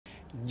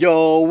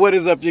Yo, what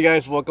is up, you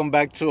guys? Welcome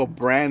back to a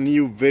brand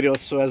new video.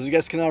 So as you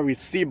guys can already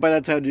see by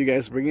that title, you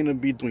guys, we're gonna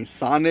be doing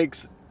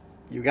Sonics.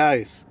 You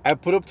guys, I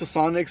put up to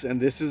Sonics, and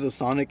this is a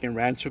Sonic in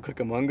Rancho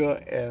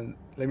Cucamonga. And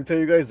let me tell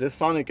you guys, this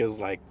Sonic is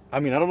like,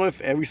 I don't know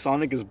if every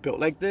Sonic is built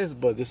like this,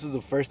 but this is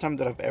the first time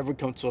that I've ever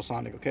come to a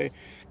Sonic. Okay,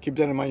 keep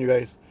that in mind, you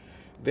guys.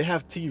 They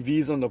have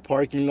TVs on the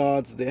parking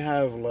lots. They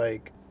have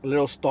like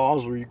little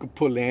stalls where you could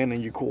pull in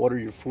and you could order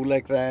your food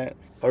like that,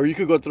 or you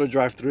could go through the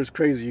drive-thru. It's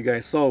crazy, you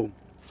guys. So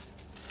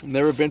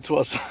never been to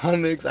a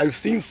Sonics. I've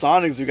seen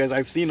Sonics, you guys.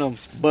 I've seen them,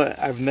 but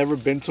I've never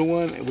been to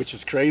one, which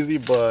is crazy.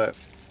 But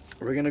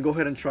we're gonna go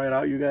ahead and try it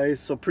out, you guys.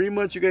 So pretty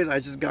much, you guys, I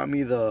just got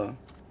me the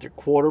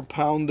quarter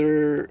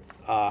pounder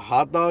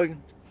hot dog.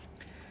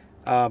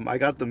 I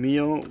got the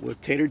meal with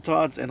tater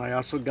tots, and I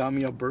also got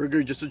me a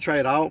burger just to try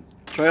it out.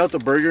 Try out the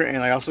burger,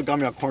 and I also got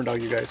me a corn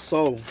dog, you guys.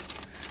 So,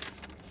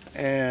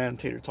 and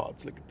tater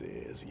tots. Look at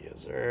this,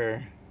 yes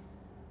sir.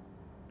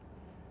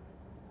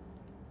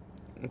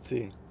 Let's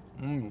see.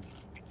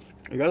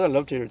 You guys, I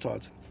love tater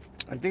tots.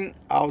 I think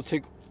I'll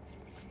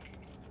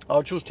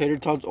choose tater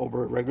tots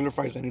over regular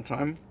fries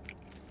anytime.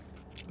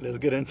 Let's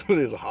get into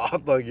this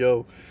hot dog,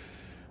 yo.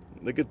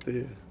 Look at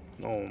this.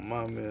 Oh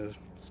my man.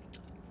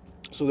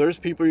 So there's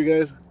people, you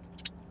guys,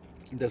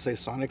 that say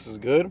Sonics is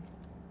good.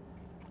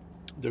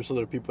 There's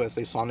other people that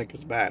say Sonic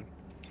is bad.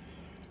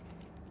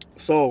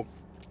 So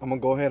I'm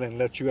gonna go ahead and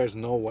let you guys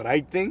know what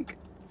I think.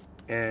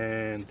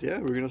 And yeah,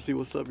 we're gonna see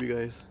what's up, you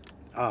guys.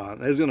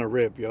 It's gonna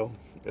rip, yo.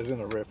 It's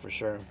gonna rip for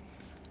sure.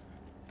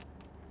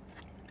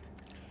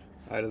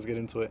 Alright, let's get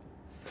into it.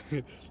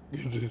 Look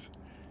at this.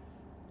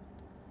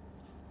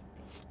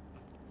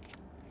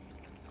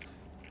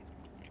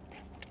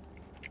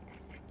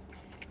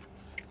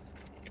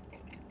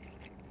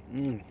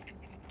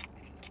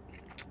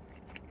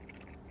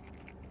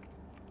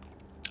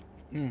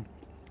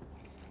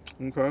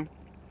 Okay.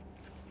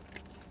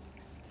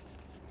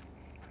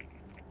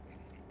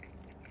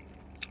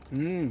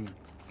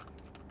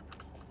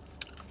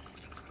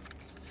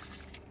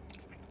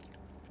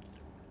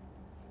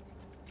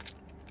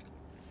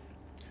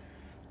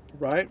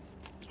 Right.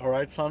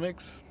 Alright,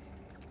 Sonics.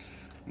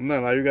 I'm not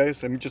gonna lie, you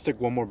guys. Let me just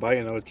take one more bite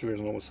and I'll let you guys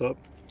know what's up.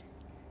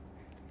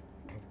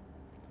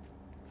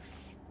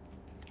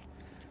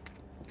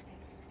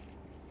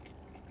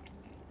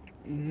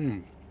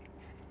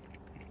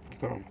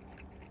 Okay.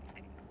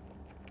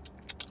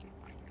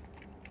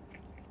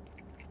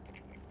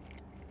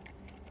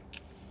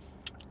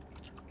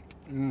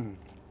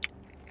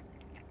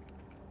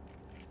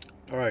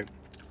 Alright.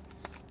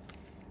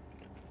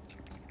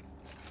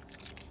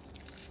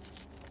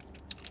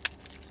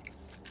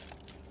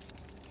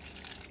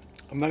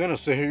 I'm not gonna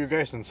sit here, you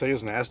guys, and say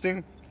it's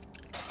nasty,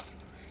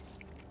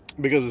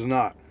 because it's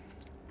not.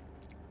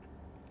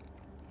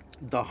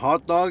 The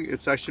hot dog,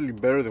 it's actually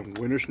better than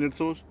Wiener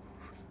Schnitzels.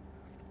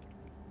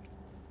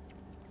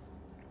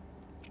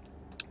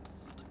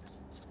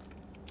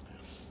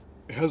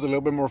 It has a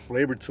little bit more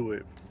flavor to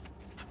it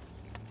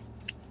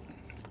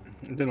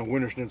than a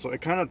Wiener Schnitzel. It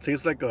kind of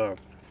tastes like a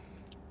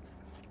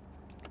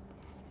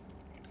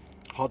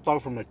hot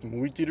dog from like the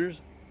movie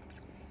theaters,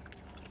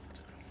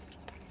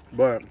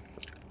 but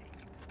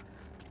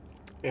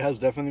it has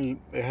definitely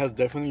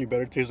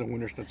better taste than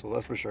Wiener Schnitzel.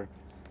 That's for sure.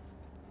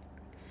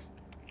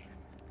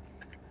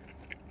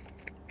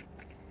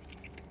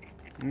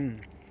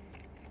 And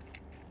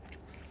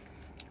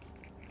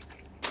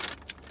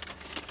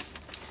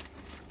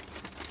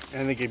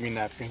they gave me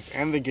napkins,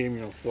 and they gave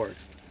me a fork.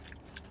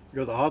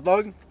 Yo, the hot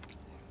dog,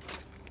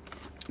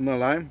 I'm not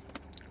lying,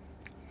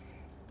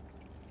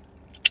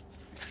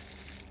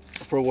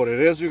 for what it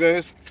is, you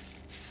guys,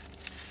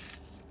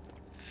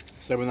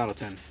 7 out of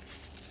 10.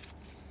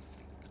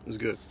 It's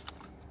good.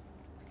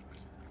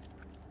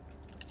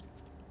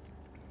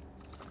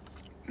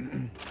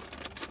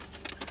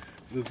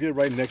 Let's get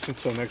right next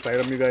into the next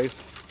item, you guys,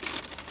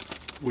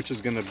 which is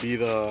gonna be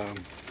the,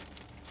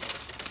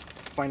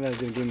 finally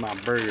gonna do my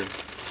burger.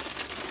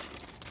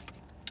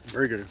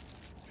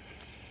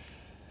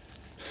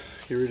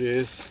 Here it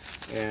is,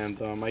 and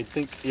I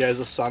think, yeah, it's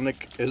a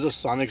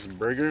Sonic's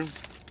burger.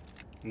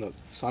 No,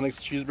 Sonic's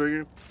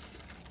cheeseburger.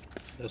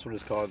 That's what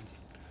it's called.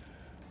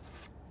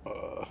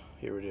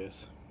 Here it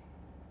is.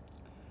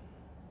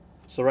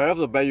 So right off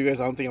the bat, you guys,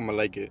 I don't think I'm gonna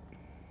like it.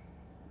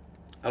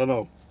 I don't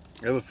know.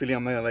 I have a feeling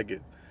I'm not gonna like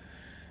it.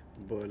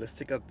 But let's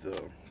take out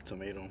the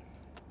tomato.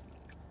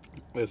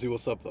 Let's see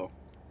what's up, though.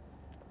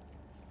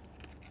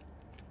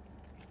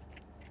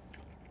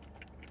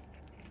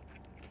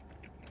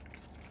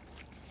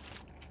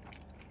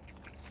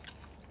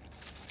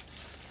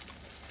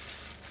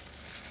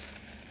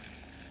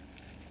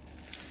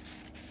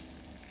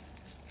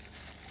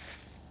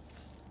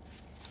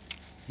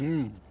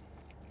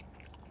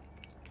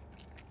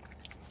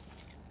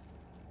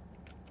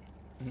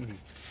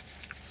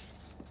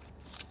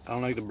 I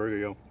don't like the burger,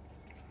 yo.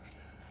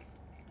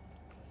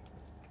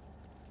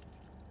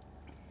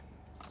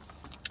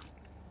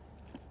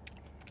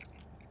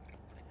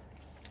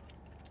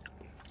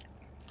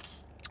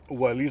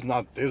 Well, at least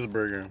not this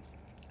burger.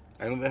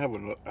 I know they have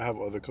I have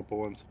other couple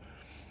ones.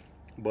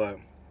 But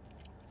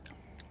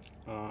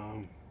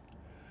I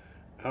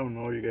don't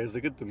know, you guys.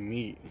 Look at the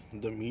meat.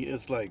 The meat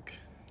is like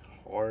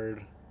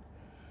hard.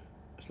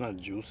 It's not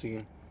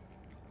juicy.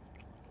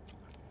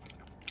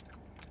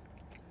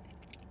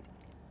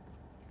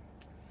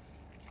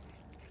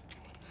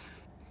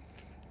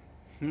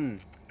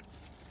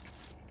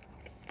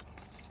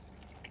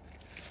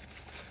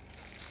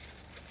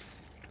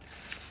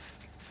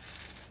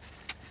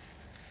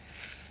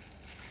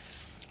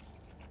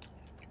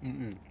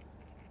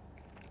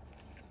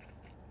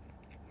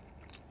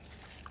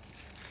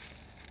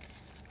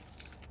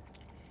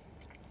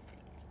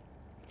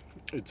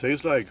 It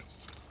tastes like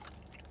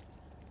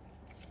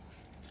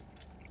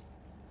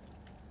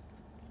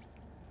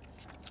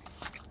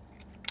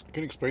I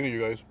can explain it,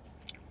 you guys,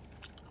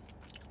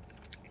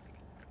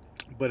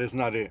 but it's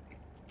not it.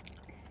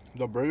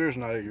 The burger is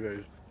not it, you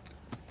guys.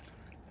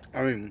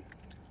 I mean,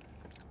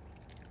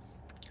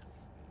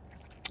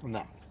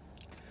 nah.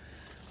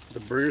 The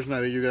burger's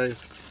not it, you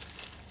guys.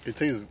 It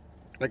tastes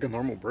like a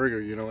normal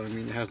burger, you know what I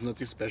mean? It has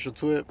nothing special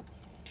to it.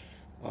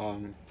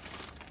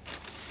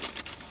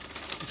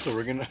 So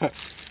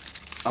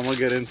I'm gonna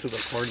get into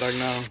the corn dog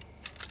now.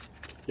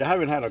 Yeah, I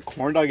haven't had a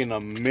corn dog in a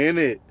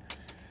minute.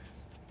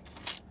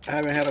 I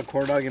haven't had a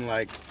corn dog in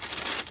like,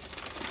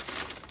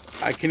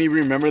 I can't even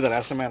remember the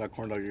last time I had a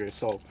corn dog, you guys.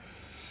 So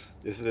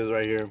this is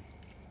right here.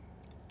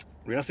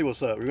 We're gonna see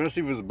what's up. We're gonna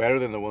see if it's better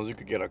than the ones you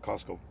could get at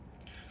Costco.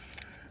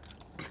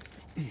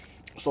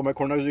 So my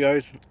corn dogs, you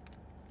guys,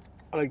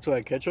 I like to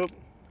add ketchup.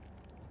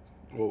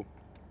 Oh,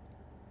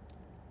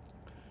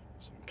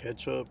 some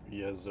ketchup,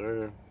 yes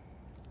sir.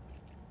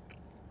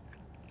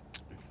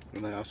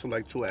 And I also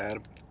like to add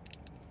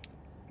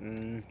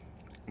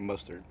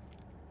mustard.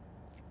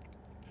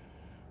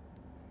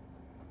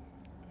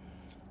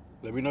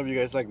 Let me know if you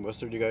guys like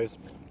mustard, you guys.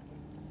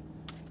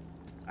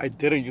 I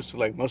didn't used to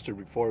like mustard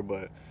before,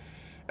 but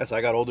as I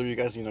got older, you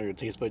guys, you know, your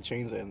taste bud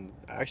changed, and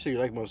I actually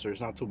like mustard.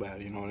 It's not too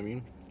bad, you know what I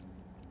mean?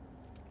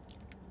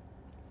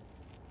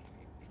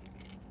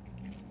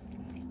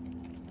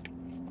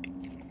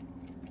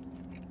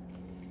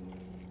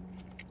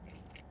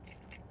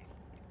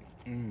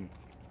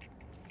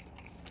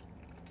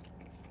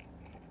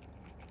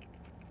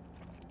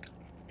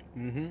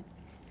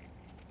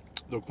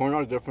 The corn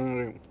dog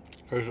definitely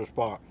hits a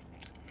spot.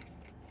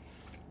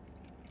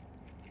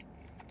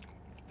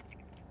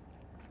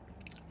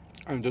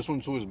 And this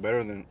one too is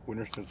better than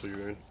winter stencil, you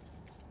guys.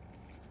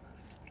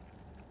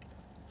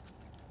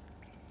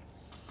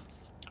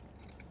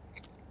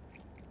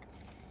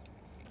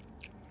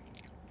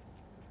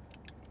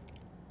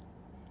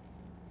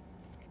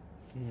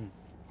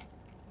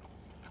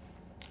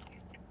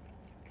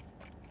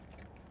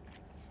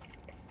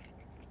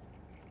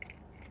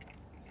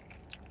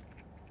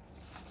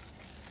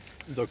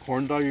 The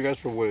corn dog, you guys,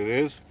 for what it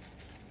is,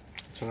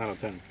 10 out of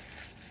 10.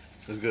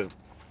 It's good.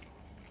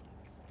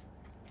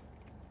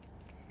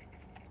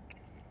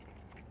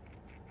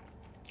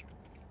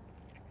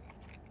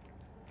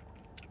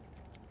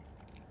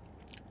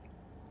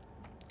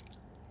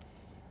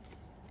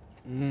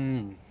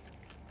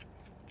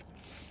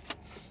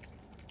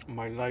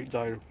 My light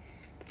died.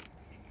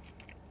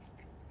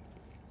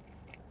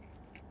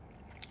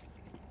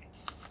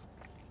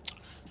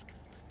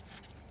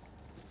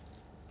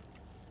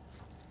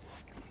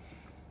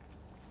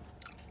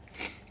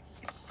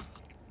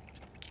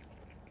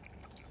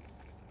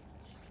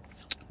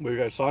 But you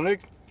guys,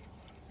 Sonic,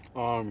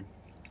 let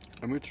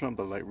me turn on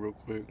the light real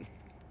quick.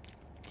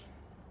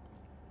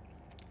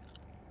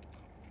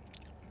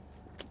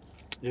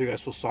 Yeah,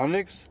 guys, so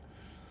Sonic's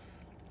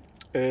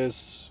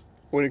is,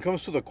 when it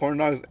comes to the corn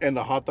dogs and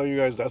the hot dog, you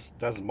guys,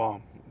 that's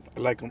bomb. I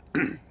like them.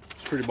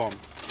 It's pretty bomb.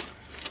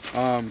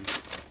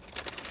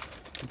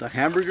 The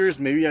hamburgers,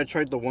 maybe I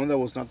tried the one that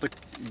was not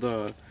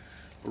the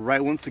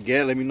right one to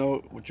get. Let me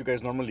know what you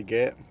guys normally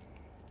get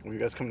when you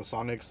guys come to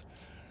Sonic's.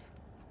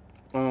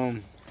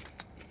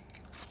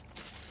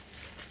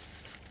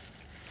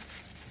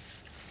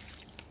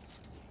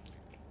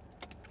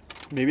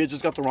 Maybe I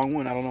just got the wrong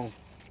one. I don't know.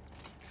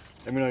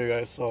 Let me know, you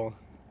guys. So,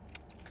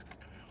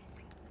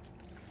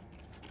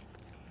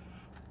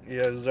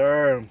 yes,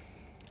 sir.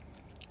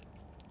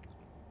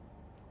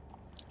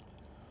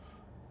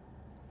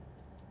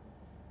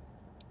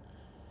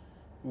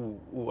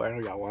 Ooh, I know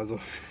y'all want some.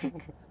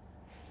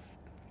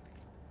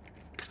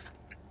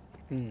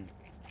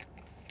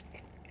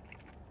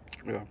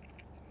 Yeah.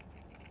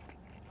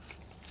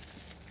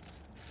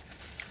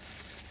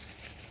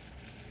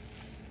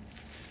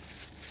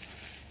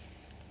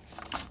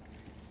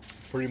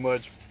 Pretty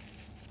much,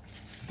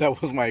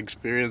 that was my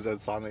experience at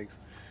Sonic's.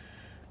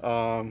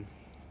 Yeah,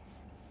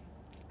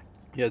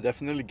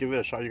 definitely give it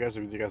a shot, you guys,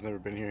 if you guys never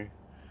been here.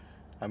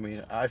 I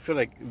mean, I feel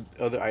like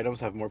other items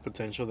have more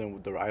potential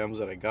than the items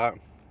that I got.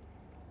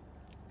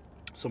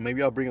 So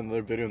maybe I'll bring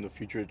another video in the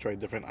future to try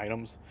different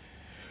items.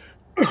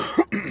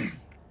 You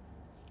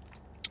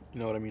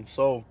know what I mean?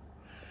 So,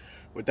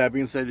 with that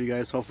being said, you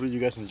guys, hopefully you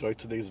guys enjoyed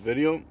today's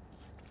video.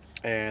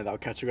 And I'll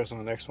catch you guys on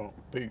the next one.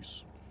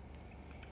 Peace.